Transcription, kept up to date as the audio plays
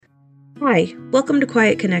Hi, welcome to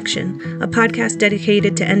Quiet Connection, a podcast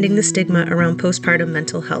dedicated to ending the stigma around postpartum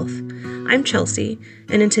mental health. I'm Chelsea,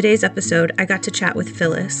 and in today's episode, I got to chat with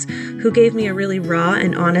Phyllis, who gave me a really raw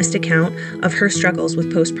and honest account of her struggles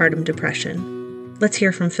with postpartum depression. Let's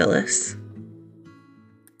hear from Phyllis.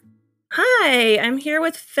 Hi, I'm here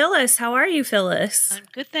with Phyllis. How are you, Phyllis? I'm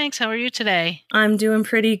good, thanks. How are you today? I'm doing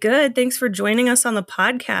pretty good. Thanks for joining us on the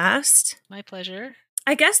podcast. My pleasure.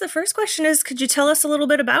 I guess the first question is, could you tell us a little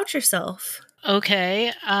bit about yourself?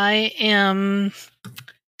 Okay, I am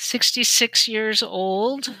 66 years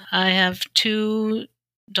old. I have two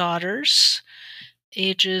daughters,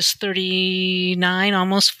 ages 39,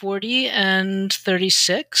 almost 40, and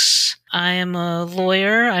 36. I am a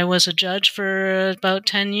lawyer. I was a judge for about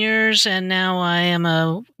 10 years, and now I am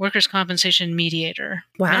a workers' compensation mediator.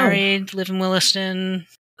 Wow. Married, live in Williston.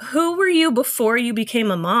 Who were you before you became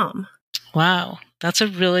a mom? Wow, that's a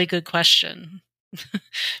really good question.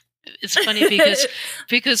 It's funny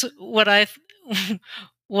because what I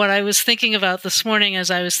was thinking about this morning as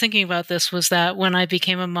I was thinking about this was that when I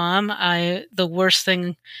became a mom, the worst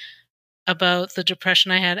thing about the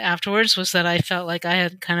depression I had afterwards was that I felt like I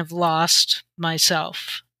had kind of lost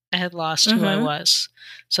myself. I had lost who I was.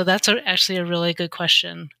 So that's actually a really good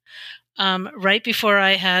question. Right before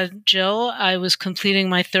I had Jill, I was completing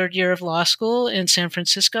my third year of law school in San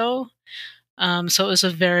Francisco. So it was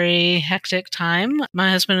a very hectic time.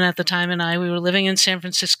 My husband at the time and I, we were living in San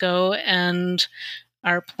Francisco, and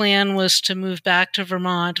our plan was to move back to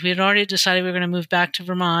Vermont. We had already decided we were going to move back to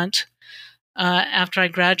Vermont after I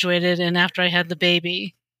graduated and after I had the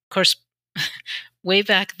baby. Of course, way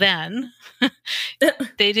back then,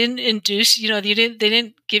 they didn't induce, they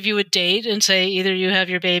didn't give you a date and say either you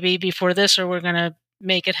have your baby before this or we're going to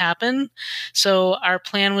make it happen. So our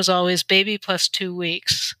plan was always baby plus 2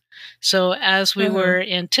 weeks. So as we were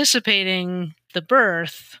anticipating the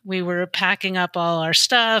birth, we were packing up all our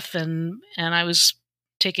stuff and I was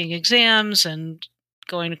taking exams and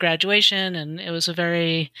going to graduation, and it was a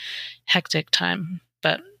very hectic time.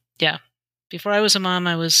 But yeah, before I was a mom,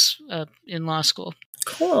 I was in law school.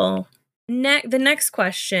 Cool. The next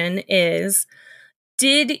question is, so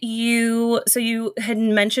you had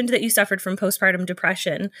mentioned that you suffered from postpartum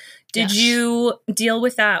depression. Did you deal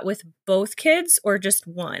with that with both kids or just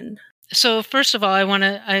one? So first of all,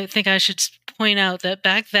 I think I should point out that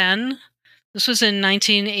back then, this was in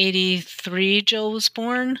 1983, Jill was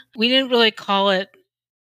born. We didn't really call it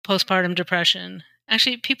postpartum depression.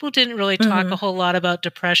 Actually, people didn't really talk a whole lot about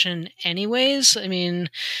depression anyways. I mean,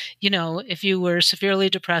 if you were severely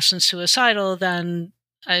depressed and suicidal, then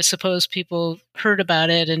I suppose people heard about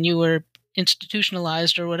it and you were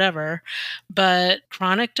institutionalized or whatever. But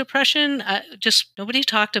chronic depression, just nobody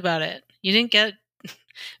talked about it. You didn't get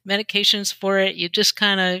medications for it. You just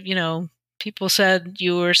kind of, people said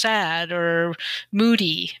you were sad or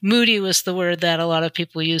moody. Moody was the word that a lot of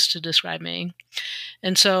people used to describe me.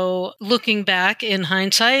 And so looking back in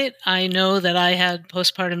hindsight, I know that I had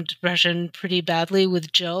postpartum depression pretty badly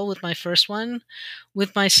with Jill, with my first one.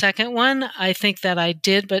 With my second one, I think that I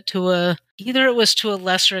did, but either it was to a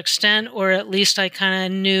lesser extent, or at least I kind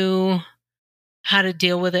of knew how to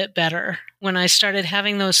deal with it better. When I started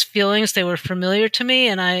having those feelings, they were familiar to me,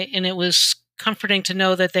 and it was comforting to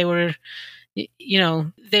know that they were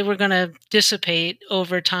going to dissipate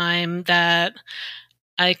over time, that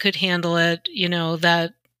I could handle it,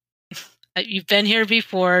 that you've been here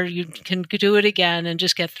before, you can do it again and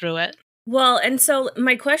just get through it. Well, and so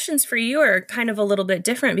my questions for you are kind of a little bit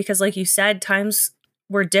different because, like you said, times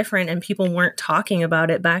were different and people weren't talking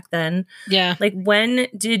about it back then. Yeah. Like, was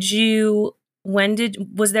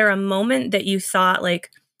there a moment that you thought,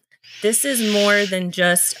 like, this is more than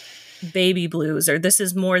just baby blues, or this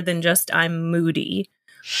is more than just I'm moody?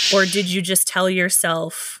 Or did you just tell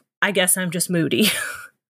yourself, I guess I'm just moody?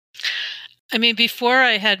 I mean, before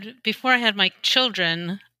I had my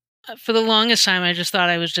children, for the longest time, I just thought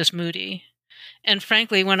I was just moody. And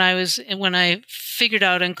frankly, when I figured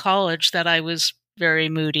out in college that I was very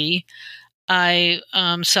moody, I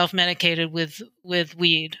self-medicated with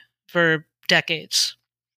weed for decades.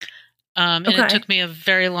 And it took me a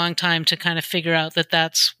very long time to kind of figure out that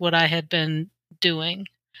that's what I had been doing.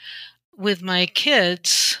 With my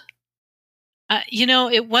kids,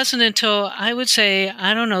 it wasn't until, I would say,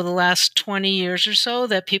 I don't know, the last 20 years or so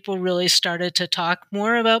that people really started to talk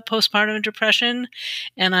more about postpartum depression.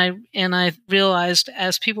 And I realized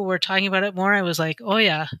as people were talking about it more, I was like, oh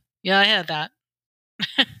yeah, I had that.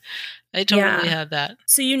 I totally had that.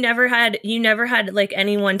 So you never had like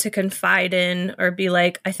anyone to confide in or be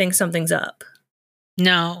like, I think something's up.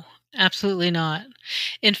 No, Absolutely not.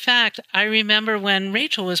 In fact, I remember when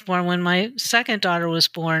Rachel was born, when my second daughter was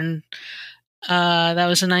born, that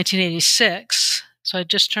was in 1986. So I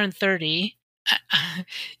just turned 30.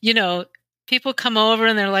 You know, people come over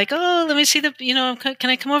and they're like, "Oh, let me see can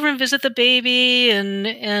I come over and visit the baby?"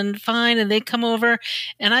 And fine, and they come over,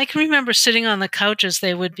 and I can remember sitting on the couch as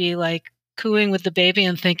they would be like cooing with the baby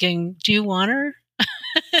and thinking, "Do you want her?"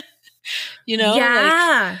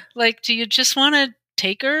 Yeah. Like, do you just want to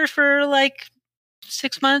take her for like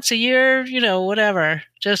 6 months, a year, whatever?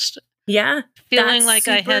 Just feeling like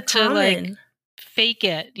I had to like fake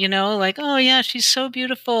it, like, oh yeah, she's so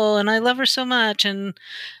beautiful and I love her so much. And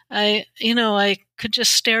I could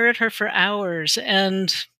just stare at her for hours,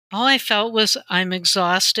 and all I felt was I'm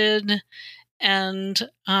exhausted, and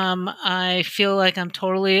I feel like I'm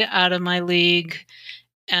totally out of my league,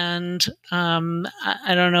 and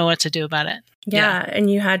I don't know what to do about it. Yeah,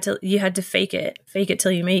 and you had to fake it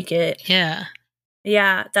till you make it. Yeah.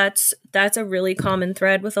 Yeah, that's a really common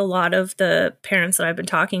thread with a lot of the parents that I've been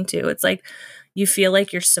talking to. It's like you feel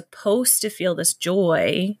like you're supposed to feel this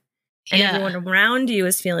joy, and everyone around you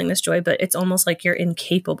is feeling this joy, but it's almost like you're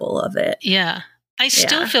incapable of it. Yeah. I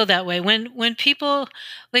still feel that way when people,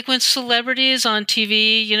 like when celebrities on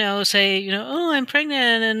TV, say, oh, I'm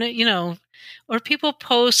pregnant, and or people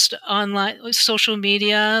post online, social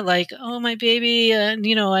media, like, oh, my baby, and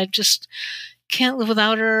I just can't live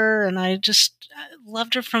without her, and I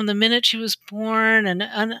loved her from the minute she was born,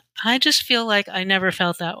 and I just feel like I never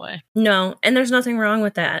felt that way. No, and there's nothing wrong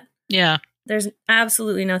with that. Yeah. There's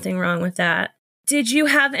absolutely nothing wrong with that. Did you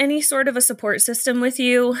have any sort of a support system with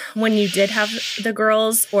you when you did have the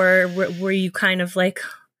girls, or were you kind of like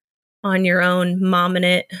on your own, momming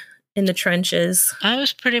it in the trenches? I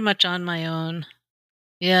was pretty much on my own.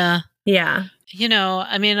 Yeah. Yeah.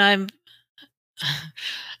 I mean,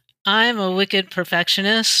 I'm a wicked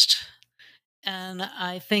perfectionist, and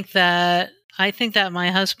I think that my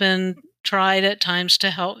husband tried at times to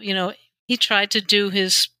help. He tried to do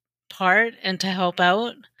his part and to help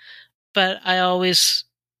out, but I always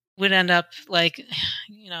would end up like,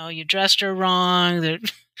 you dressed her wrong. The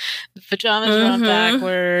pajamas were on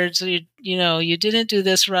backwards. You didn't do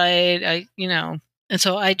this right. And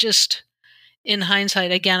so I just, in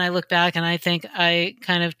hindsight, again, I look back and I think I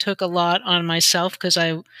kind of took a lot on myself because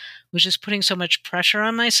I was just putting so much pressure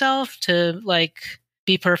on myself to like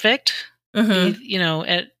be perfect, and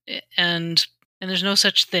there's no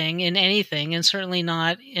such thing in anything, and certainly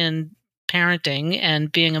not in parenting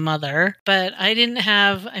and being a mother. But I didn't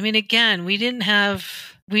have, again, we didn't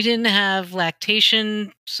have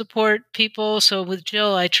lactation support people. So with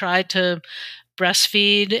Jill, I tried to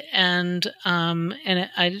breastfeed, and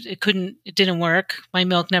it didn't work. My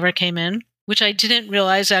milk never came in, which I didn't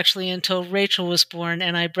realize actually until Rachel was born,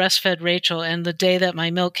 and I breastfed Rachel. And the day that my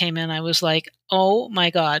milk came in, I was like, oh my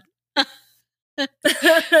God.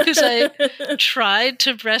 Because I tried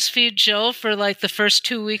to breastfeed Jill for like the first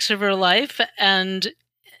 2 weeks of her life, and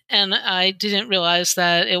I didn't realize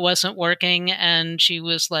that it wasn't working, and she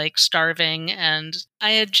was like starving. And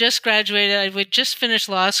I had just graduated. I would just finish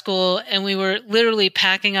law school, and we were literally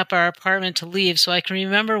packing up our apartment to leave. So I can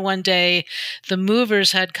remember one day the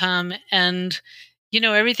movers had come, and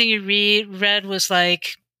everything you read was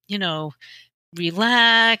like,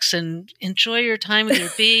 relax and enjoy your time with your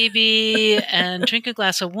baby and drink a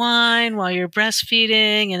glass of wine while you're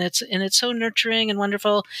breastfeeding, and it's so nurturing and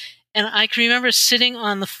wonderful. And I can remember sitting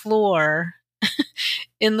on the floor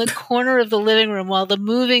in the corner of the living room while the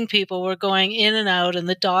moving people were going in and out, and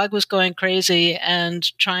the dog was going crazy,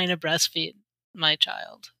 and trying to breastfeed my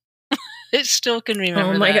child. I still can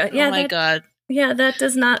remember that. Yeah, oh my God. Yeah, that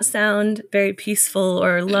does not sound very peaceful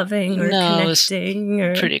or loving or connecting. It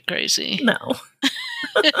was pretty crazy. No.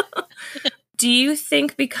 Do you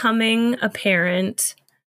think becoming a parent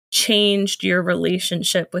changed your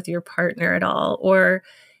relationship with your partner at all? Or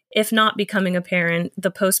if not becoming a parent,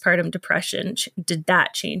 the postpartum depression, did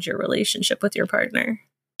that change your relationship with your partner?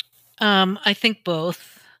 I think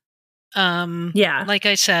both. Yeah. Like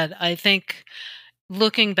I said, I think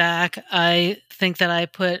looking back, I think that I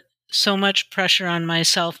put so much pressure on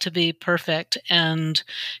myself to be perfect and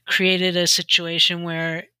created a situation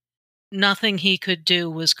where nothing he could do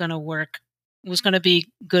was going to work, was going to be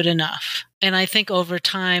good enough. And I think over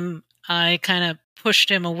time, I kind of pushed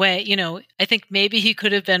him away. I think maybe he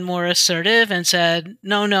could have been more assertive and said,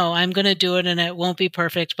 no, I'm going to do it and it won't be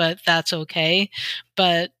perfect, but that's okay.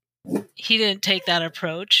 But he didn't take that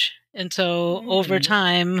approach. And so over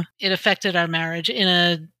time, it affected our marriage in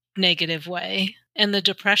a negative way. And the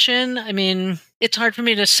depression, it's hard for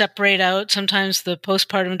me to separate out sometimes the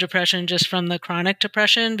postpartum depression just from the chronic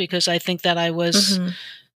depression, because I think that I was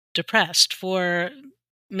depressed for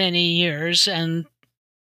many years and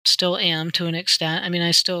still am to an extent. I mean,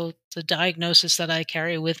 the diagnosis that I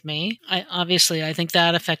carry with me, I think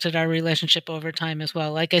that affected our relationship over time as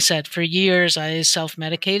well. Like I said, for years I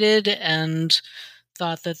self-medicated and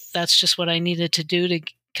thought that that's just what I needed to do to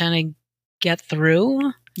kind of get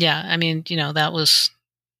through. Yeah, I mean, that was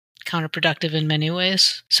counterproductive in many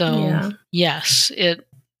ways. So, yes, it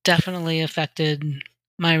definitely affected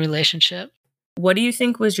my relationship. What do you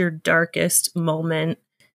think was your darkest moment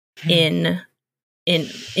in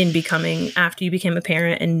becoming, after you became a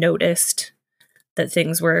parent and noticed that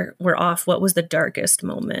things were off? What was the darkest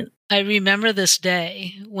moment? I remember this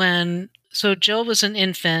day so Jill was an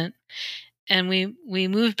infant, and we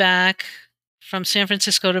moved back from San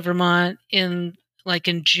Francisco to Vermont in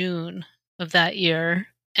June of that year.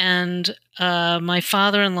 And my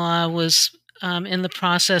father-in-law was in the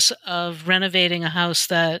process of renovating a house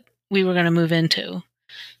that we were going to move into.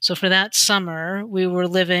 So for that summer, we were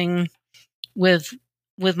living with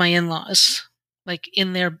my in-laws,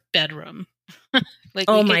 in their bedroom. We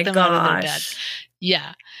my get them gosh. out of their bed.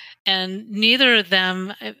 Yeah. And neither of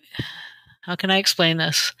them, how can I explain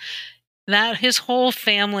this? That his whole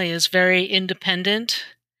family is very independent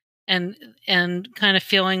and kind of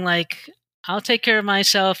feeling like, I'll take care of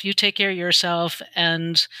myself, you take care of yourself,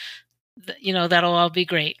 and that'll all be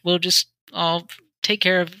great. We'll just all take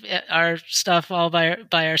care of our stuff all by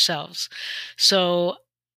ourselves. So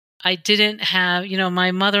I didn't have,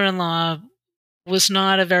 my mother-in-law was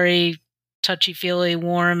not a very touchy-feely,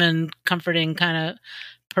 warm and comforting kind of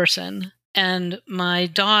person. And my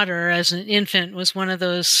daughter, as an infant, was one of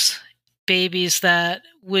those babies that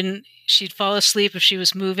she'd fall asleep if she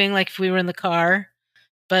was moving, like if we were in the car.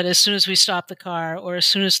 But as soon as we stopped the car, or as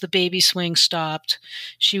soon as the baby swing stopped,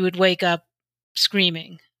 she would wake up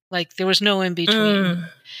screaming. Like there was no in between.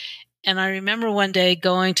 And I remember one day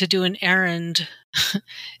going to do an errand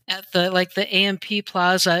at the AMP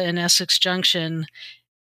Plaza in Essex Junction.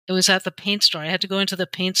 It was at the paint store. I had to go into the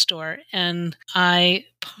paint store, and I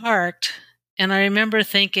parked, and I remember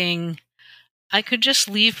thinking I could just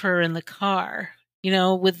leave her in the car,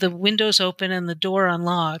 with the windows open and the door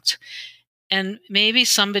unlocked. And maybe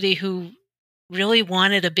somebody who really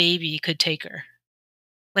wanted a baby could take her.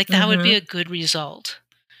 That would be a good result,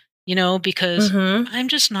 because I'm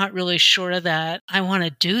just not really sure that I want to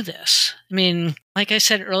do this. I mean, like I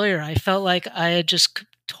said earlier, I felt like I had just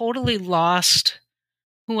totally lost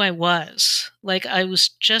who I was. Like I was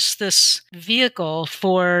just this vehicle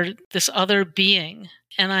for this other being.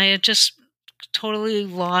 And I had just totally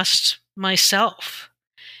lost myself.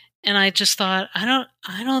 And I just thought, I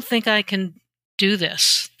don't think I can do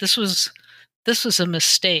this. This was a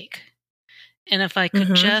mistake. And if I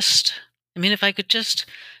could if I could just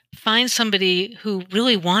find somebody who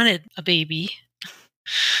really wanted a baby,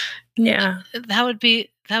 that would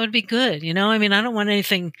be good. I mean, I don't want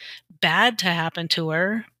anything bad to happen to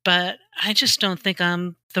her, but I just don't think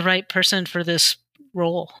I'm the right person for this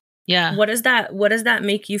role. Yeah. What does that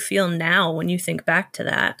make you feel now when you think back to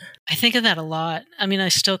that? I think of that a lot. I mean, I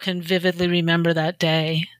still can vividly remember that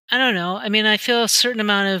day. I don't know. I mean, I feel a certain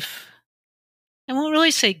amount of, I won't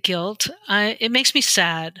really say guilt. It makes me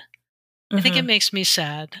sad. I think it makes me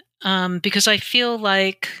sad because I feel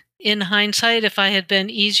like in hindsight, if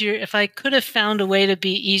I could have found a way to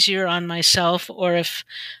be easier on myself, or if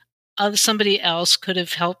somebody else could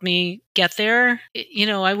have helped me get there,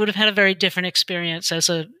 I would have had a very different experience as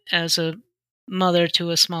a mother to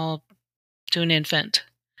an infant.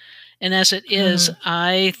 And as it is,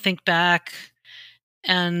 I think back,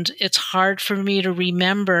 and it's hard for me to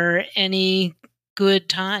remember any good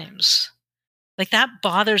times. Like that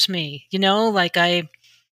bothers me,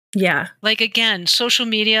 again, social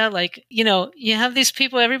media, you have these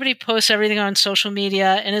people, everybody posts everything on social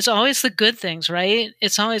media, and it's always the good things, right?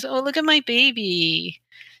 It's always, oh, look at my baby.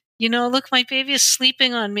 Look, my baby is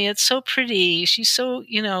sleeping on me. It's so pretty. She's so,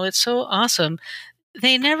 it's so awesome.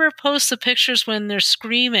 They never post the pictures when they're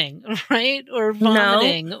screaming, right? Or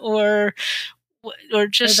vomiting, or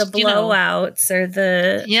just or the blowouts, or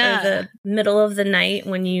the middle of the night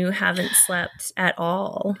when you haven't slept at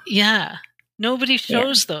all. Yeah. Nobody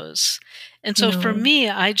shows those. And so for me,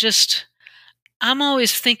 I'm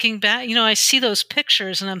always thinking back, I see those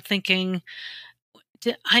pictures and I'm thinking,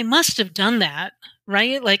 I must have done that,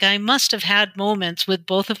 right? Like I must have had moments with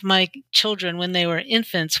both of my children when they were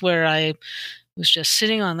infants where I was just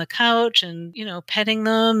sitting on the couch and, petting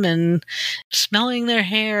them and smelling their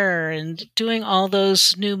hair and doing all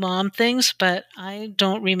those new mom things, but I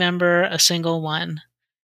don't remember a single one.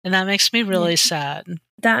 And that makes me really sad.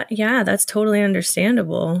 That's totally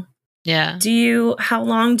understandable. Yeah. How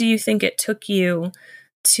long do you think it took you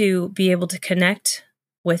to be able to connect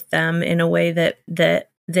with them in a way that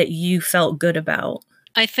you felt good about?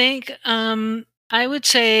 I think I would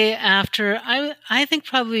say after I think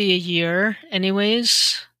probably a year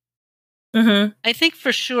anyways. Mm-hmm. I think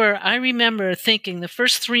for sure I remember thinking the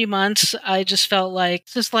first 3 months I just felt like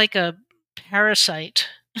just like a parasite.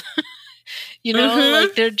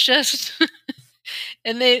 Like they're just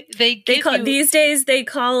and they give you these days they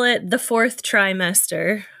call it the fourth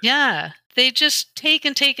trimester. Yeah. They just take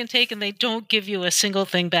and take and take and they don't give you a single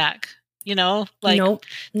thing back. Like Nope,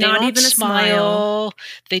 they not don't even a smile, smile.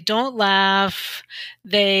 they don't laugh,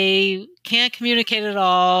 they can't communicate at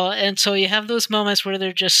all. And so you have those moments where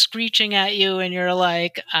they're just screeching at you and you're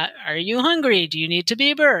like, are you hungry? Do you need to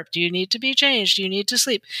be burped? Do you need to be changed? Do you need to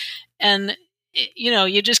sleep? And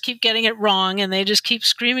you just keep getting it wrong and they just keep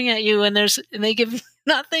screaming at you and they give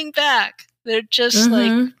nothing back. They're just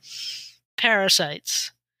like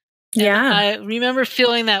parasites. Yeah. And I remember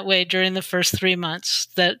feeling that way during the first 3 months,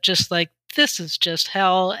 that just like, this is just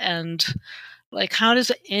hell. And like, how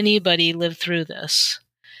does anybody live through this?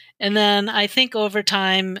 And then I think over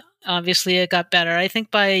time, obviously it got better. I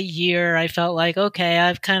think by a year, I felt like, okay,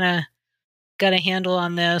 I've kind of got a handle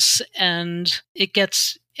on this. And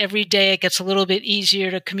every day it gets a little bit easier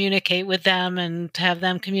to communicate with them and to have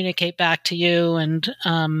them communicate back to you. And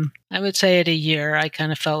I would say at a year, I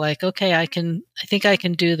kind of felt like, okay, I think I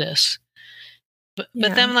can do this. But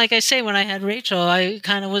then, like I say, when I had Rachel, I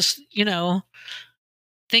kind of was,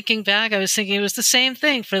 thinking back, I was thinking it was the same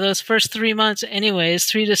thing for those first 3 months anyways,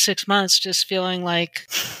 3 to 6 months, just feeling like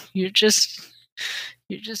you're just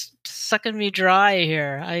sucking me dry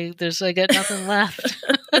here. I got nothing left.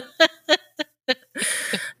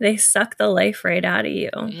 They suck the life right out of you.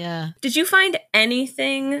 Yeah. Did you find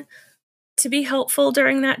anything to be helpful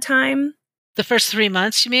during that time? The first 3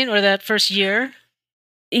 months, you mean, or that first year?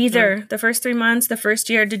 Either the first 3 months, the first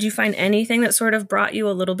year. Did you find anything that sort of brought you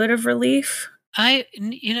a little bit of relief? I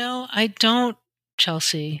don't,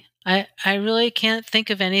 Chelsea. I really can't think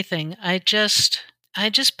of anything. I just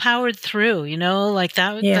powered through, like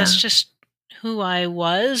that. Yeah. That's just who I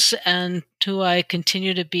was and who I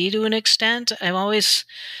continue to be to an extent. I've always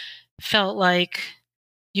felt like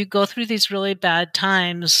you go through these really bad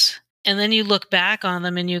times and then you look back on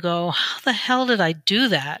them and you go, how the hell did I do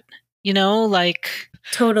that?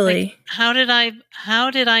 Totally. Like, how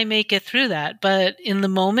did I make it through that? But in the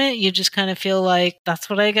moment, you just kind of feel like that's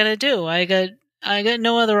what I got to do. I got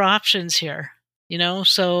no other options here,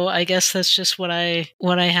 So I guess that's just what I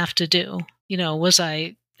have to do. Was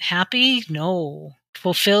I happy? No.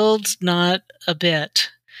 Fulfilled? Not a bit.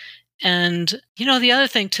 And the other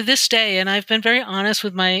thing to this day, and I've been very honest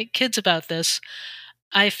with my kids about this,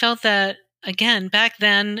 I felt that again back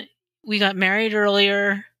then we got married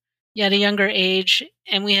earlier. At a younger age,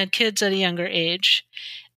 and we had kids at a younger age.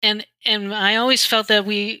 And I always felt that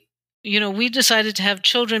we decided to have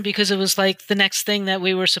children because it was like the next thing that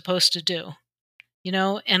we were supposed to do,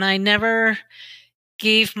 and I never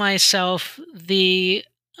gave myself the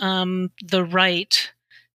right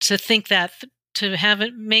to think that,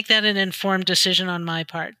 make that an informed decision on my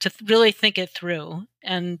part, to really think it through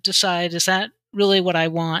and decide, is that really what I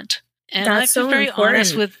want? And That's I've been very important.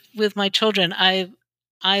 honest with my children.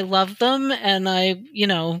 I love them and I,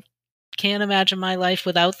 can't imagine my life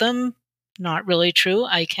without them. Not really true.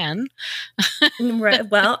 I can. Right.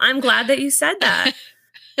 Well, I'm glad that you said that.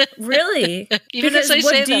 Really? Even because as I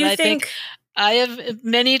say do that, you I think I have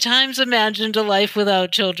many times imagined a life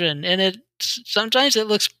without children, and sometimes it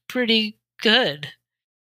looks pretty good.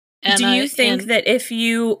 And do you think that if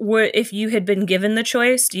you had been given the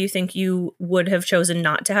choice, do you think you would have chosen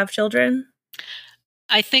not to have children?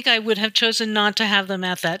 I think I would have chosen not to have them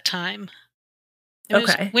at that time.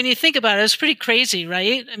 Okay. When you think about it, it's pretty crazy,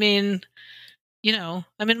 right? I mean,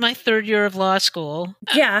 I'm in my third year of law school.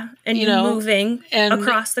 Yeah, and you're moving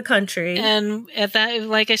across the country. And at that,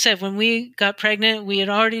 like I said, when we got pregnant, we had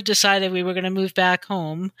already decided we were going to move back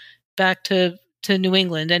home, back to New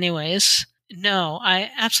England anyways. No,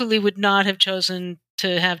 I absolutely would not have chosen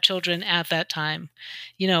to have children at that time.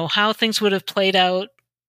 How things would have played out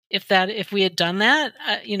if we had done that,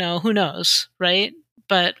 who knows, right?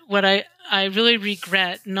 But what I really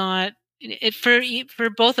regret for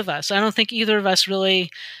both of us, I don't think either of us really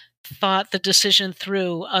thought the decision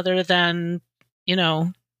through other than,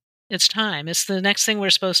 it's time. It's the next thing we're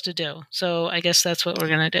supposed to do. So I guess that's what we're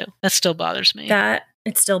going to do. That still bothers me.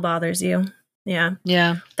 It still bothers you. Yeah.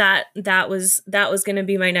 Yeah. That was going to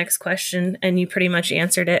be my next question. And you pretty much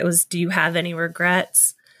answered it. It was, do you have any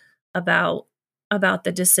regrets about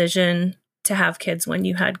the decision to have kids when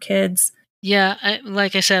you had kids? Yeah,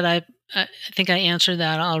 like I said, I think I answered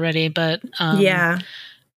that already, but yeah,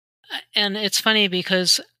 and it's funny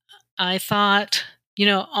because I thought,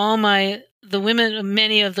 many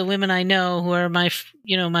of the women I know who are my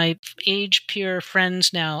age peer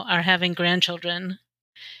friends now are having grandchildren.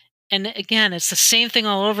 And again, it's the same thing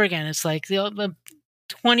all over again. It's like the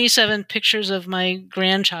 27 pictures of my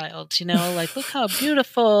grandchild, like, look how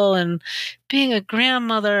beautiful, and being a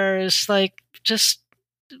grandmother is like just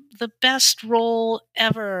the best role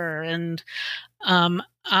ever. And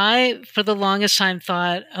I, for the longest time,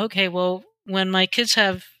 thought, okay, well, when I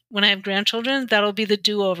have grandchildren, that'll be the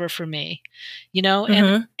do-over for me,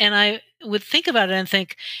 and I would think about it and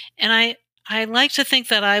think, and I like to think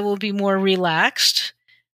that I will be more relaxed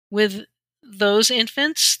with those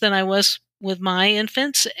infants than I was with my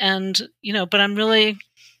infants. And, but I'm really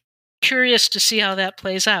curious to see how that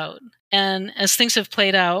plays out. And as things have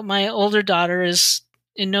played out, my older daughter is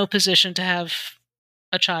in no position to have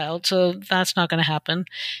a child, so that's not going to happen.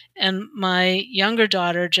 And my younger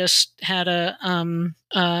daughter just had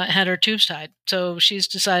had her tubes tied, so she's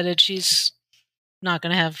decided she's not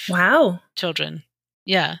going to have children.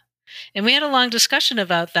 Yeah. And we had a long discussion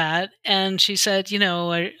about that. And she said,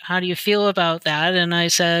 how do you feel about that? And I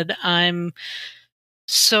said, I'm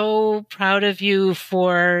so proud of you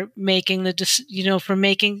for making for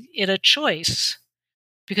making it a choice,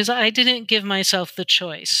 because I didn't give myself the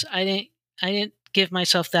choice. I didn't give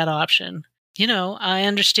myself that option. I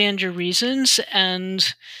understand your reasons.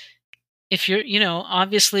 And if you're,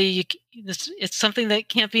 obviously it's something that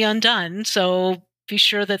can't be undone. So be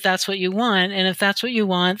sure that that's what you want. And if that's what you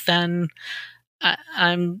want, then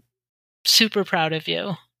I'm super proud of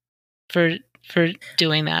you for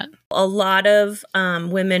doing that. A lot of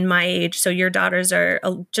women my age, so your daughters are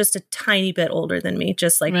just a tiny bit older than me,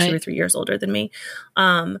 just like 2 or 3 years older than me.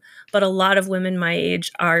 But a lot of women my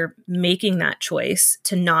age are making that choice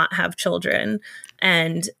to not have children.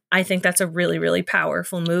 And I think that's a really, really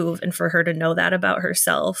powerful move. And for her to know that about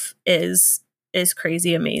herself is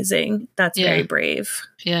crazy amazing. That's very brave.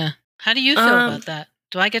 Yeah. How do you feel about that?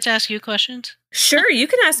 Do I get to ask you questions? Sure, you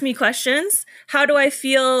can ask me questions. How do I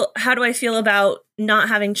feel about not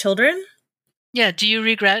having children? Yeah, do you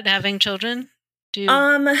regret having children?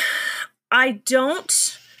 I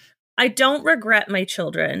don't regret my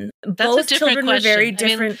children. That's both a different children question. were very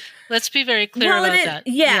different. Let's be very clear about that.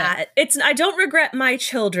 Yeah, I don't regret my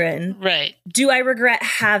children. Right. Do I regret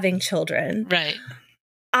having children? Right.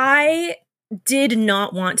 I did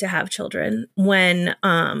not want to have children when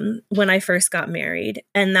I first got married,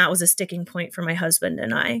 and that was a sticking point for my husband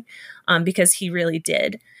and I, because he really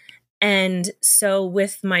did. And so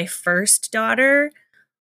with my first daughter,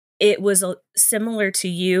 it was similar to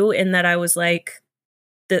you in that I was like,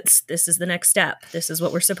 this is the next step. This is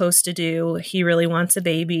what we're supposed to do. He really wants a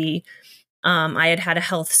baby. I had a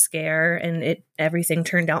health scare, and everything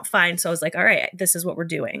turned out fine. So I was like, all right, this is what we're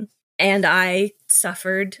doing. And I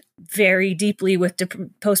suffered very deeply with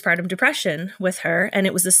postpartum depression with her. And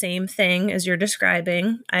it was the same thing as you're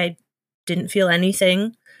describing. I didn't feel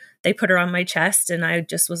anything. They put her on my chest, and I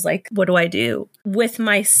just was like, what do I do? With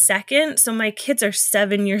my second, so my kids are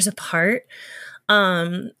 7 years apart.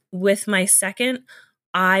 With my second,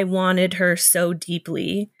 I wanted her so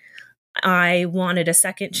deeply. I wanted a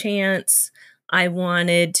second chance. I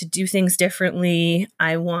wanted to do things differently.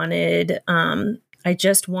 I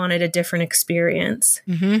just wanted a different experience.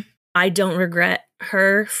 Mm-hmm. I don't regret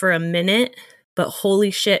her for a minute, but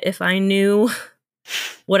holy shit, if I knew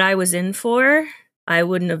what I was in for, I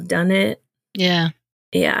wouldn't have done it. Yeah.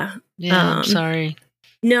 Yeah. I'm sorry.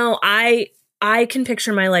 No, I can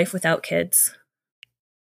picture my life without kids.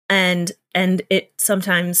 And it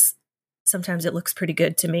sometimes it looks pretty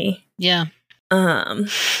good to me. Yeah. And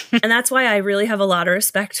that's why I really have a lot of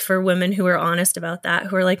respect for women who are honest about that,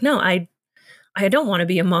 who are like, no, I don't want to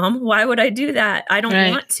be a mom. Why would I do that? I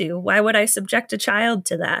don't want to. Why would I subject a child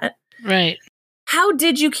to that? Right. How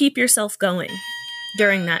did you keep yourself going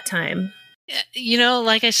during that time?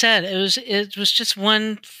 Like I said, it was just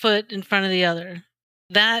one foot in front of the other.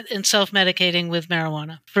 That and self-medicating with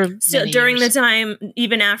marijuana for many during years. the time,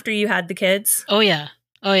 even after you had the kids? Oh, yeah.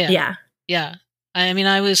 Yeah. Yeah. I mean,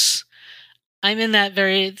 I'm in that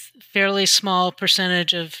fairly small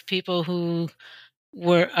percentage of people who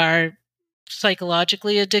are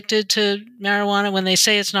psychologically addicted to marijuana. When they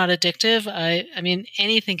say it's not addictive, I mean,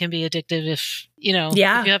 anything can be addictive if you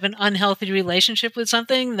have an unhealthy relationship with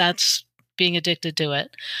something, that's being addicted to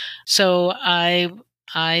it. So I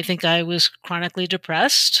think I was chronically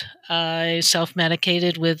depressed. I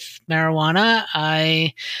self-medicated with marijuana.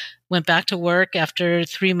 I went back to work after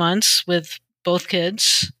 3 months with both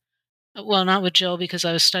kids. Well, not with Jill because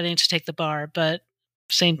I was studying to take the bar, but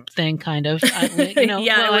same thing, kind of.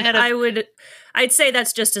 I'd say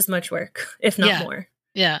that's just as much work, if not more.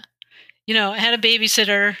 Yeah. I had a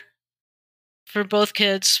babysitter for both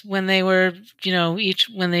kids when they were,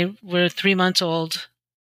 when they were 3 months old,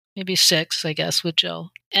 maybe 6, I guess, with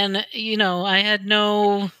Jill. And, I had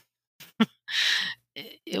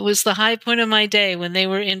it was the high point of my day when they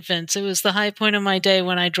were infants. It was the high point of my day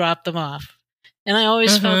when I dropped them off. And I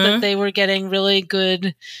always felt that they were getting really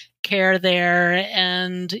good care there.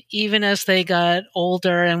 And even as they got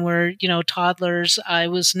older and were, toddlers, I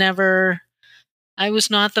was not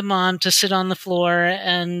the mom to sit on the floor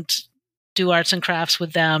and do arts and crafts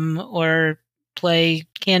with them or play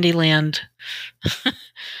Candyland.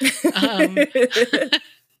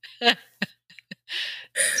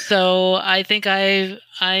 So I think I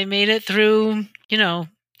made it through,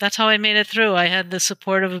 that's how I made it through. I had the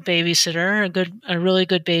support of a babysitter, a really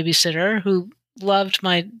good babysitter who loved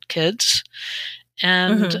my kids.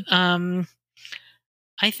 And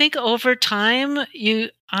I think over time,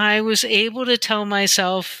 I was able to tell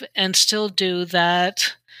myself, and still do,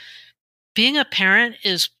 that being a parent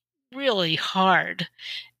is really hard.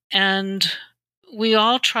 And we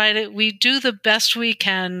all we do the best we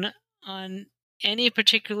can on any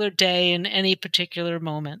particular day in any particular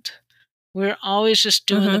moment. We're always just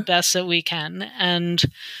doing the best that we can. And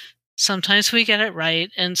sometimes we get it right,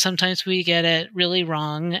 and sometimes we get it really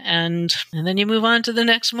wrong. And then you move on to the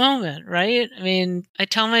next moment, right? I mean, I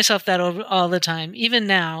tell myself that all the time, even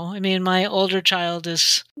now. I mean, my older child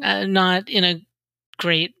is not in a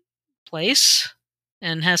great place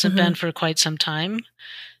and hasn't been for quite some time.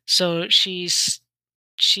 So she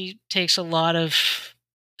takes a lot of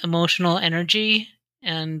emotional energy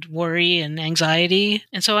and worry and anxiety.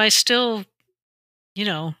 And so I still,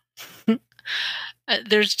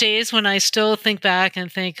 there's days when I still think back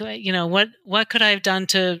and think, what could I have done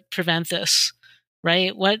to prevent this?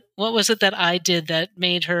 Right? What was it that I did that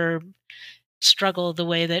made her struggle the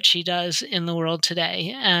way that she does in the world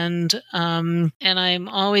today? And I'm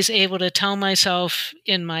always able to tell myself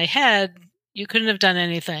in my head, you couldn't have done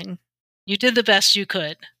anything. You did the best you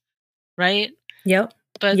could. Right? Yep.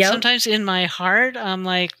 But sometimes in my heart, I'm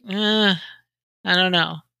like, I don't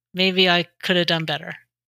know. Maybe I could have done better.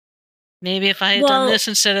 Maybe if I had done this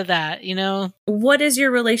instead of that, What is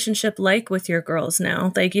your relationship like with your girls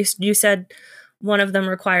now? Like you said, one of them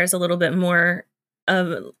requires a little bit more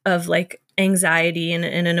of like anxiety and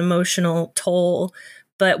an emotional toll.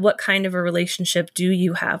 But what kind of a relationship do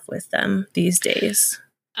you have with them these days?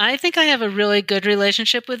 I think I have a really good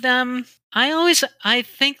relationship with them. I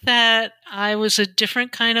think that I was a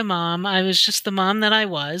different kind of mom. I was just the mom that I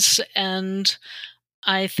was. And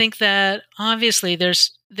I think that obviously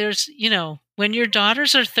there's, when your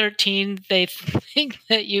daughters are 13, they think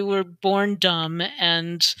that you were born dumb,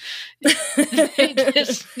 and great.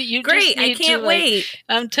 I can't wait.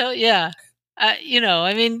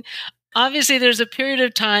 I mean, obviously there's a period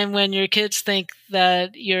of time when your kids think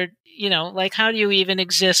that you're, like, how do you even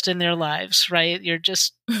exist in their lives, right? You're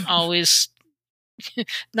just always,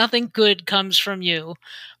 nothing good comes from you.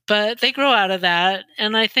 But they grow out of that.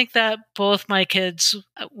 And I think that both my kids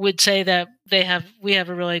would say that we have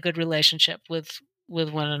a really good relationship with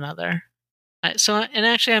one another. And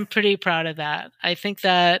actually I'm pretty proud of that. I think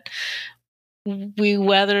that we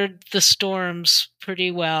weathered the storms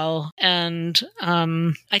pretty well. And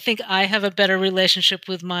I think I have a better relationship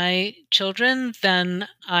with my children than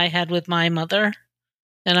I had with my mother.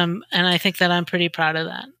 And I think that I'm pretty proud of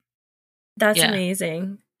that. That's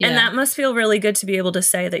amazing. Yeah. And that must feel really good to be able to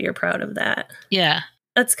say that you're proud of that. Yeah.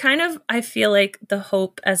 That's kind of, I feel like the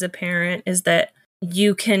hope as a parent is that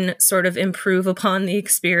you can sort of improve upon the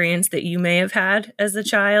experience that you may have had as a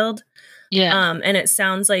child. Yeah. And it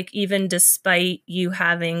sounds like even despite you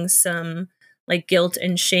having some like guilt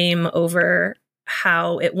and shame over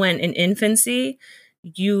how it went in infancy,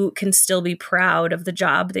 you can still be proud of the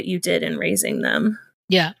job that you did in raising them.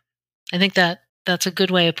 Yeah. I think that's a good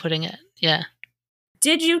way of putting it. Yeah.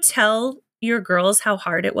 Did you tell your girls how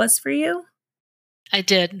hard it was for you? I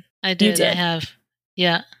did. You did. I have.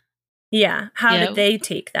 Yeah. Yeah. How did they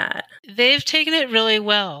take that? They've taken it really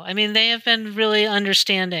well. I mean, they have been really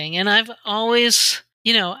understanding. And I've always,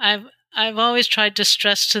 I've always tried to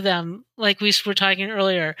stress to them, like we were talking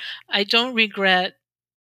earlier, I don't regret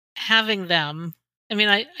having them. I mean,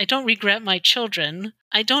 I don't regret my children.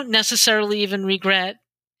 I don't necessarily even regret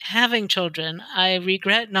having children. I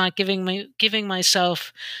regret not giving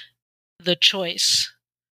myself the choice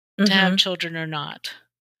to have children or not.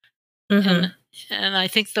 And I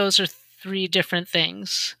think those are 3 different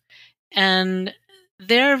things. And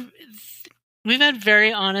we've had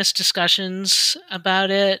very honest discussions about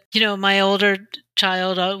it. My older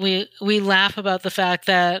child, we laugh about the fact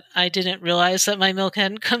that I didn't realize that my milk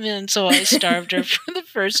hadn't come in, so I starved her for the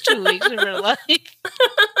first 2 weeks of her life.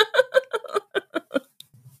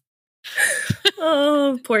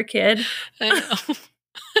 Oh, poor kid. I know.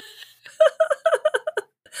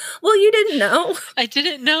 Well, you didn't know. I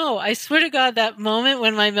didn't know. I swear to God, that moment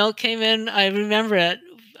when my milk came in, I remember it.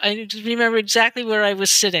 I remember exactly where I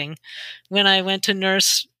was sitting when I went to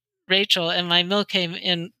nurse Rachel and my milk came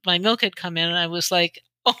in. My milk had come in, and I was like,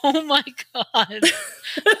 "Oh my God!"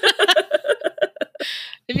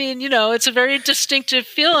 I mean, it's a very distinctive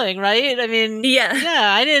feeling, right? I mean,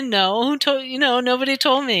 yeah, I didn't know. Who told? Nobody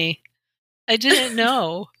told me. I didn't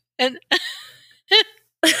know, and.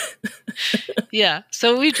 Yeah,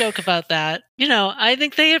 so we joke about that. I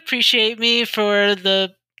think they appreciate me for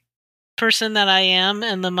the person that I am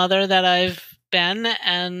and the mother that I've been,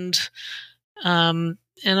 and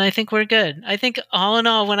I think we're good. I think all in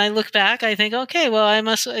all, when I look back, I think, okay, well, I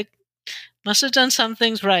must have done some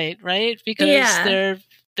things right, because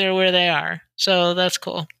they're where they are. So that's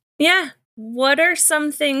cool. Yeah. What are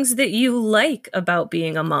some things that you like about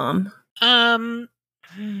being a mom?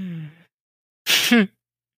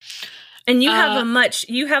 And you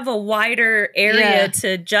have a wider area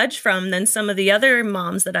to judge from than some of the other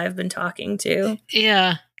moms that I've been talking to.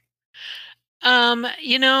 Yeah.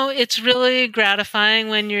 It's really gratifying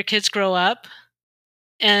when your kids grow up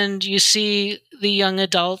and you see the young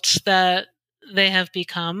adults that they have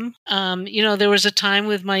become. There was a time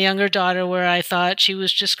with my younger daughter where I thought she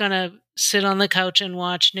was just going to sit on the couch and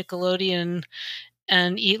watch Nickelodeon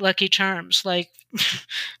and eat Lucky Charms, like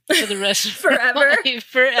for the rest of forever. Her life,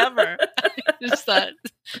 forever. I just thought,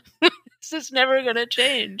 this is never going to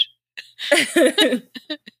change.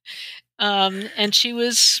 And she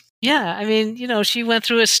was, she went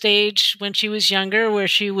through a stage when she was younger where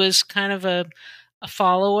she was kind of a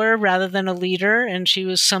follower rather than a leader, and she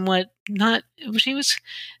was not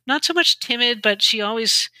so much timid, but she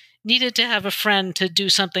always needed to have a friend to do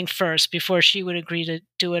something first before she would agree to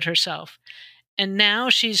do it herself. And now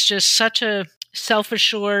she's just such a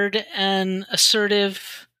self-assured and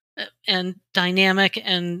assertive and dynamic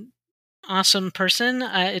and awesome person.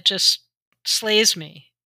 It just slays me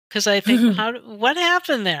because I think, what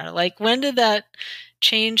happened there? Like, when did that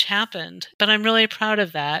change happen? But I'm really proud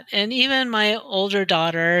of that. And even my older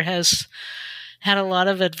daughter has had a lot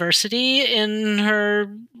of adversity in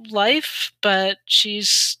her life, but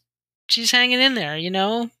she's hanging in there,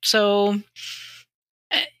 So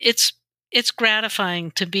it's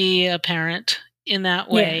gratifying to be a parent in that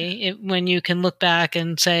way, when you can look back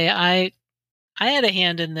and say, I had a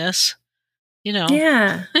hand in this,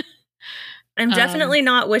 Yeah. I'm definitely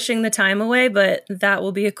not wishing the time away, but that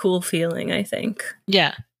will be a cool feeling, I think.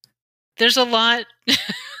 Yeah. There's a lot, I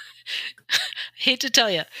hate to tell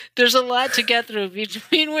you, there's a lot to get through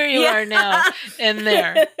between where you are now and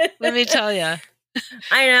there. Let me tell you.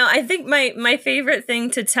 I know. I think my favorite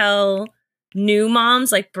thing to tell new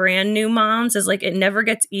moms, like brand new moms, is like, it never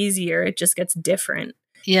gets easier. It just gets different.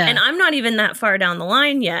 Yeah. And I'm not even that far down the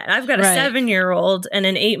line yet. I've got a 7-year-old and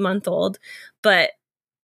an 8-month-old. But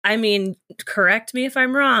I mean, correct me if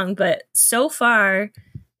I'm wrong, but so far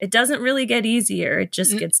it doesn't really get easier. It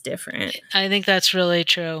just gets different. I think that's really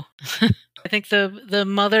true. I think the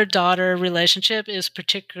mother-daughter relationship is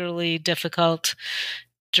particularly difficult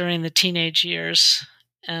during the teenage years.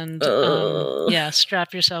 And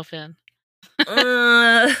strap yourself in.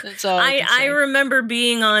 That's all I remember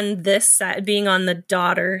being on this side, being on the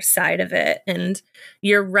daughter side of it. And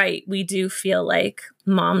you're right. We do feel like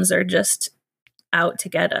moms are just out to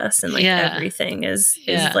get us. And like everything is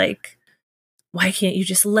like, why can't you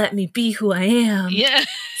just let me be who I am? Yeah,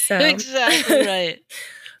 so exactly right.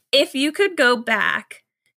 If you could go back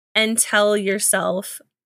and tell yourself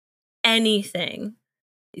anything,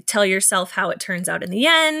 tell yourself how it turns out in the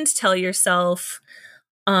end, tell yourself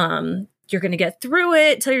you're going to get through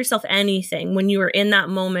it, tell yourself anything when you were in that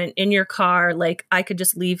moment in your car, like, I could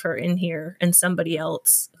just leave her in here and somebody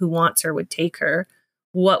else who wants her would take her,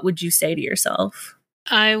 what would you say to yourself?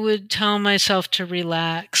 I would tell myself to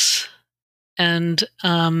relax and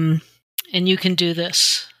you can do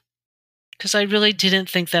this, because I really didn't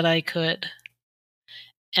think that I could.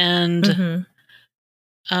 And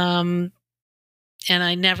and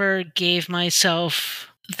I never gave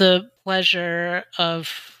myself the pleasure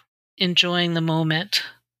of enjoying the moment.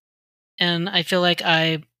 And I feel like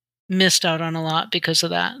I missed out on a lot because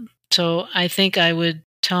of that. So I think I would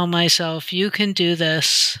tell myself, you can do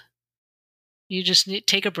this. You just need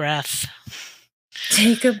take a breath.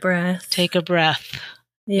 Take a breath. Take a breath.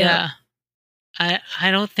 Yeah. I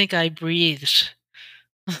don't think I breathed.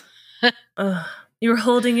 You were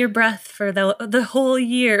holding your breath for the whole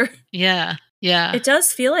year. Yeah. Yeah. It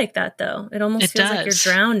does feel like that, though. It almost feels like you're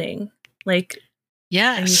drowning. Like,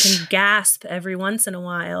 yes. And you can gasp every once in a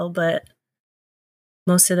while, but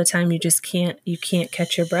most of the time you just can't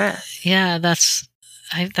catch your breath. Yeah, that's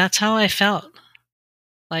how I felt.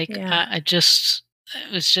 Like, I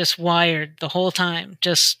was just wired the whole time.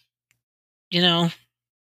 Just, like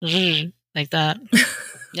that.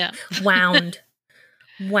 Yeah.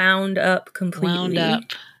 Wound up completely. Wound up.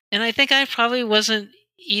 And I think I probably wasn't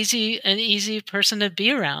an easy person to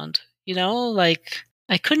be around, like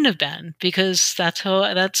I couldn't have been, because that's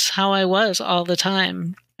how I was all the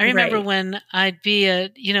time. I remember when I'd be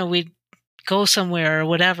we'd go somewhere or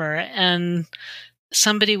whatever, and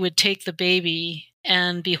somebody would take the baby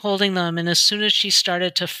and be holding them, and as soon as she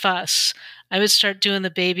started to fuss, I would start doing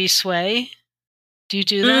the baby sway. Do you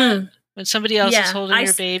do that? When somebody else is holding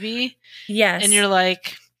your baby? Yes. And you're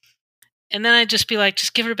like, and then I'd just be like,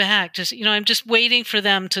 just give her back. Just, I'm just waiting for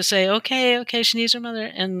them to say, okay, she needs her mother.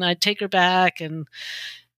 And I'd take her back and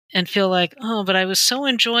feel like, oh, but I was so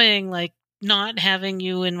enjoying like not having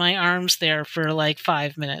you in my arms there for like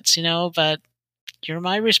 5 minutes, but you're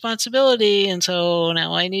my responsibility. And so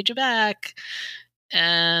now I need you back.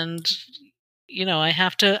 And, I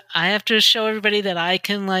have to show everybody that I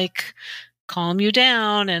can like calm you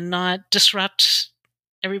down and not disrupt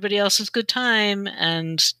everybody else's good time.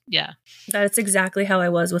 And yeah. That's exactly how I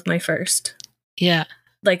was with my first. Yeah.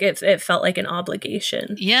 Like it felt like an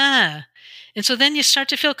obligation. Yeah. And so then you start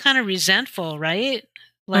to feel kind of resentful, right?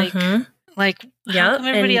 Like, how come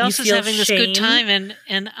everybody else is having this good time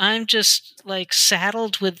and I'm just like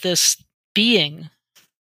saddled with this being?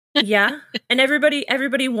 Yeah. And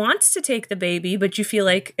everybody wants to take the baby, but you feel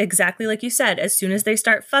like, exactly like you said, as soon as they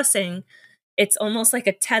start fussing, it's almost like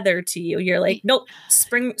a tether to you. You're like, nope,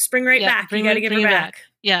 spring right back. You got to give her back.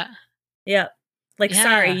 Yeah. Yeah. Like,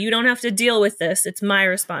 sorry, you don't have to deal with this. It's my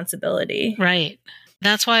responsibility. Right.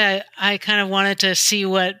 That's why I kind of wanted to see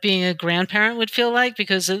what being a grandparent would feel like,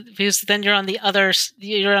 because then you're on the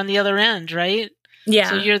other end, right? Yeah.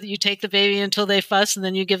 So you take the baby until they fuss and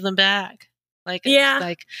then you give them back. Like,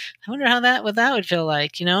 like, I wonder what that would feel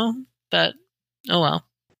like, but oh well.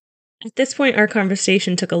 At this point, our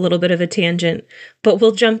conversation took a little bit of a tangent, but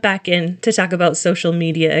we'll jump back in to talk about social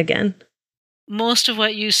media again. Most of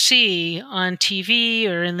what you see on TV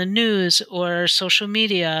or in the news or social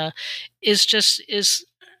media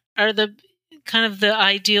are the kind of the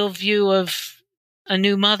ideal view of a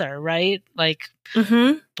new mother, right? Like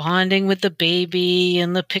bonding with the baby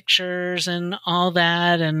and the pictures and all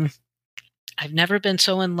that. And I've never been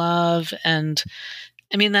so in love. And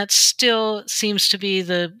I mean, that still seems to be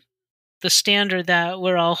the standard that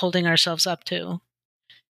we're all holding ourselves up to.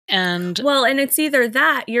 And it's either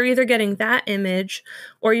that, you're either getting that image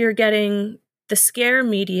or you're getting the scare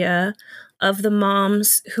media of the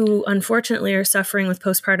moms who unfortunately are suffering with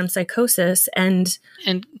postpartum psychosis and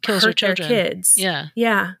kills hurt their their kids. Yeah.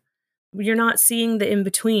 Yeah. You're not seeing the in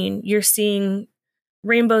between. You're seeing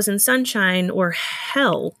rainbows and sunshine or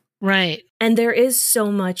hell. Right. And there is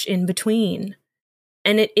so much in between.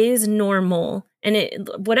 And it is normal. And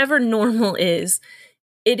whatever normal is,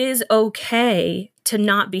 it is okay to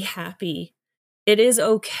not be happy. It is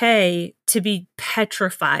okay to be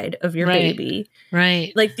petrified of your baby.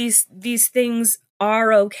 Right. Like these things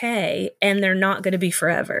are okay and they're not going to be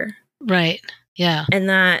forever. Right. Yeah. And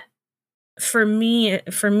that for me,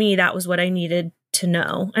 that was what I needed to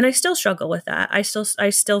know. And I still struggle with that. I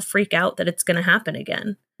still freak out that it's going to happen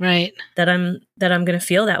again. Right. That I'm going to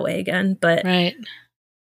feel that way again. But right.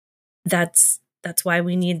 That's why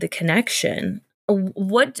we need the connection.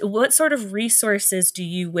 What sort of resources do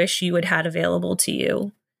you wish you had available to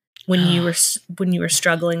you when you were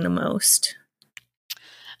struggling the most?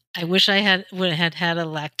 I wish I would have had a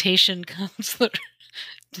lactation counselor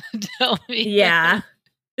to tell me. Yeah.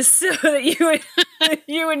 So that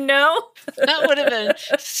you would know. That would have been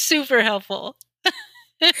super helpful.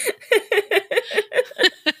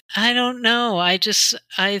 I don't know. I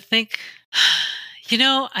think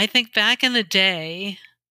I think back in the day,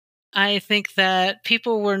 I think that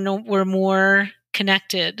people were more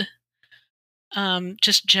connected,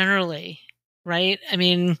 just generally, right? I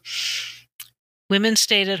mean, women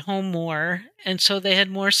stayed at home more, and so they had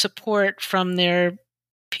more support from their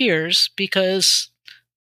peers because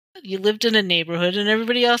you lived in a neighborhood and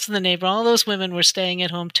everybody else in the neighborhood, all those women were staying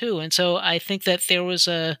at home too. And so I think that there was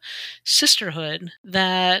a sisterhood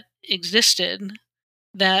that existed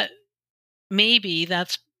that maybe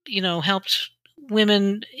that's, helped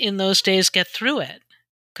women in those days get through it.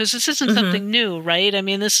 Because this isn't something new, right? I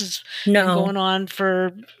mean, this has been going on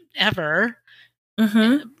forever.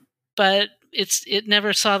 But it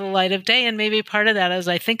never saw the light of day. And maybe part of that, as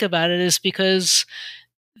I think about it, is because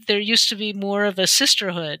there used to be more of a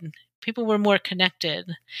sisterhood. People were more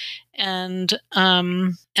connected. And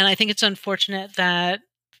I think it's unfortunate that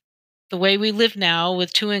the way we live now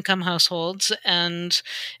with 2-income households, and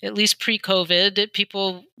at least pre-COVID,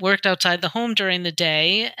 people worked outside the home during the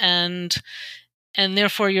day, and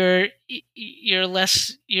therefore you're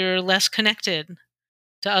less connected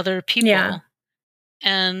to other people. Yeah.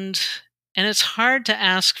 And it's hard to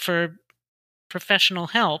ask for professional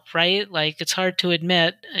help, right? Like, it's hard to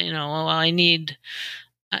admit, well, I need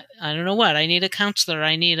don't know what, I need a counselor,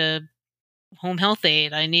 I need a home health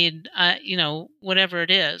aide, I need, whatever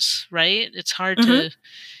it is, right? It's hard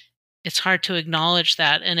to acknowledge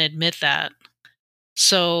that and admit that.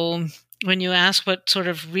 So when you ask what sort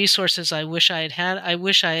of resources I wish I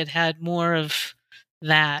had had more of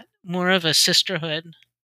that, more of a sisterhood.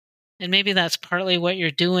 And maybe that's partly what you're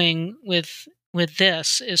doing with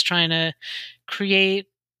this, is trying to create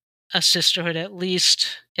a sisterhood, at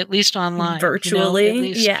least online,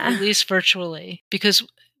 virtually, at least virtually. Because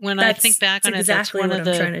when I think back on it, that's one of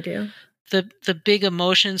the trying to do. The big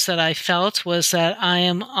emotions that I felt was that I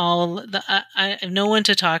have no one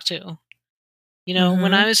to talk to.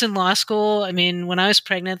 When I was in law school, when I was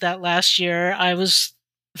pregnant that last year, I was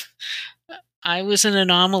an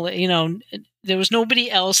anomaly. There was nobody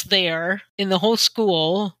else there in the whole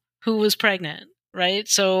school who was pregnant, right?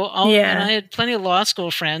 So and I had plenty of law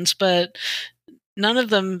school friends, but none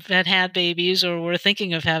of them had babies or were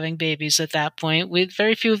thinking of having babies at that point.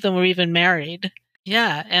 Very few of them were even married.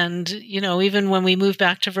 Yeah, and even when we moved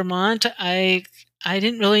back to Vermont, I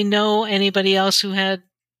didn't really know anybody else who had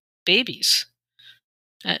babies.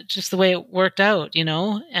 Just the way it worked out,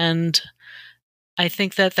 and I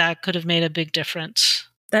think that could have made a big difference.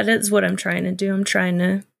 That is what I'm trying to do. I'm trying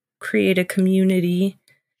to create a community.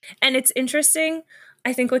 And it's interesting.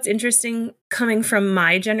 I think what's interesting coming from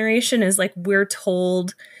my generation is, like, we're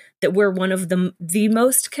told that we're one of the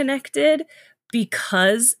most connected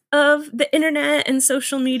because of the internet and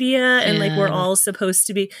social media, and like we're all supposed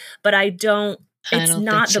to be, but it's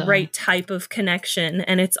not the right type of connection,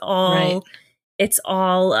 and it's all a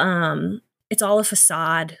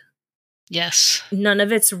facade. Yes. None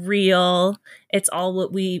of it's real. It's all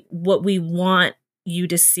what we want you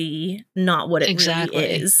to see, not what it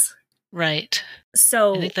really is. Right.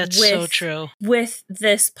 So I think that's so true. With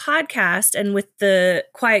this podcast and with the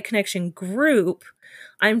Quiet Connection group,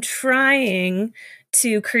 I'm trying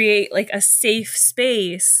to create like a safe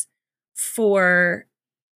space for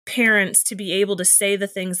parents to be able to say the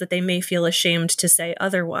things that they may feel ashamed to say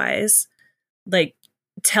otherwise. Like,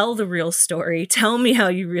 tell the real story. Tell me how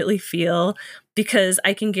you really feel, because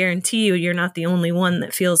I can guarantee you're not the only one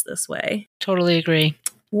that feels this way. Totally agree.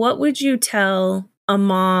 What would you tell a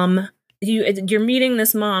mom? You're meeting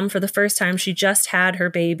this mom for the first time. She just had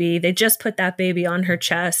her baby. They just put that baby on her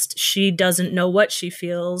chest. She doesn't know what she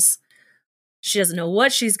feels. She doesn't know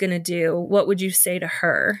what she's going to do. What would you say to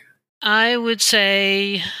her? I would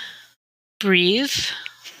say breathe.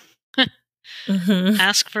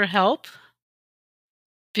 Ask for help,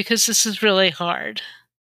 because this is really hard.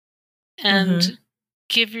 And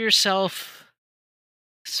give yourself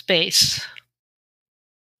space.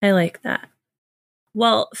 I like that.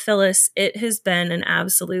 Well, Phyllis, it has been an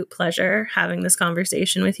absolute pleasure having this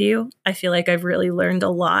conversation with you. I feel like I've really learned a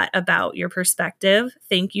lot about your perspective.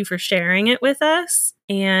 Thank you for sharing it with us.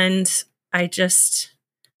 And I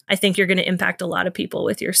think you're going to impact a lot of people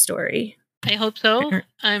with your story. I hope so.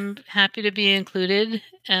 I'm happy to be included,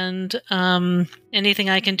 and anything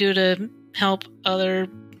I can do to help other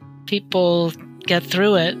people get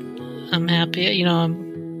through it, I'm happy.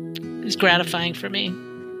 It's gratifying for me.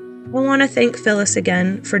 I want to thank Phyllis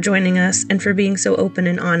again for joining us and for being so open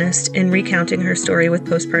and honest in recounting her story with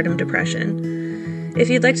postpartum depression. If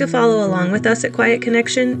you'd like to follow along with us at Quiet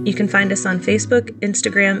Connection, you can find us on Facebook,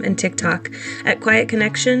 Instagram, and TikTok at Quiet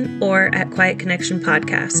Connection or at Quiet Connection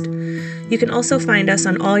Podcast. You can also find us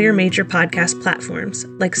on all your major podcast platforms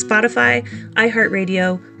like Spotify,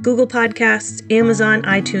 iHeartRadio, Google Podcasts, Amazon,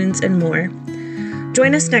 iTunes, and more.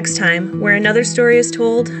 Join us next time where another story is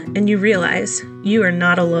told and you realize you are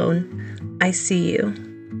not alone. I see you.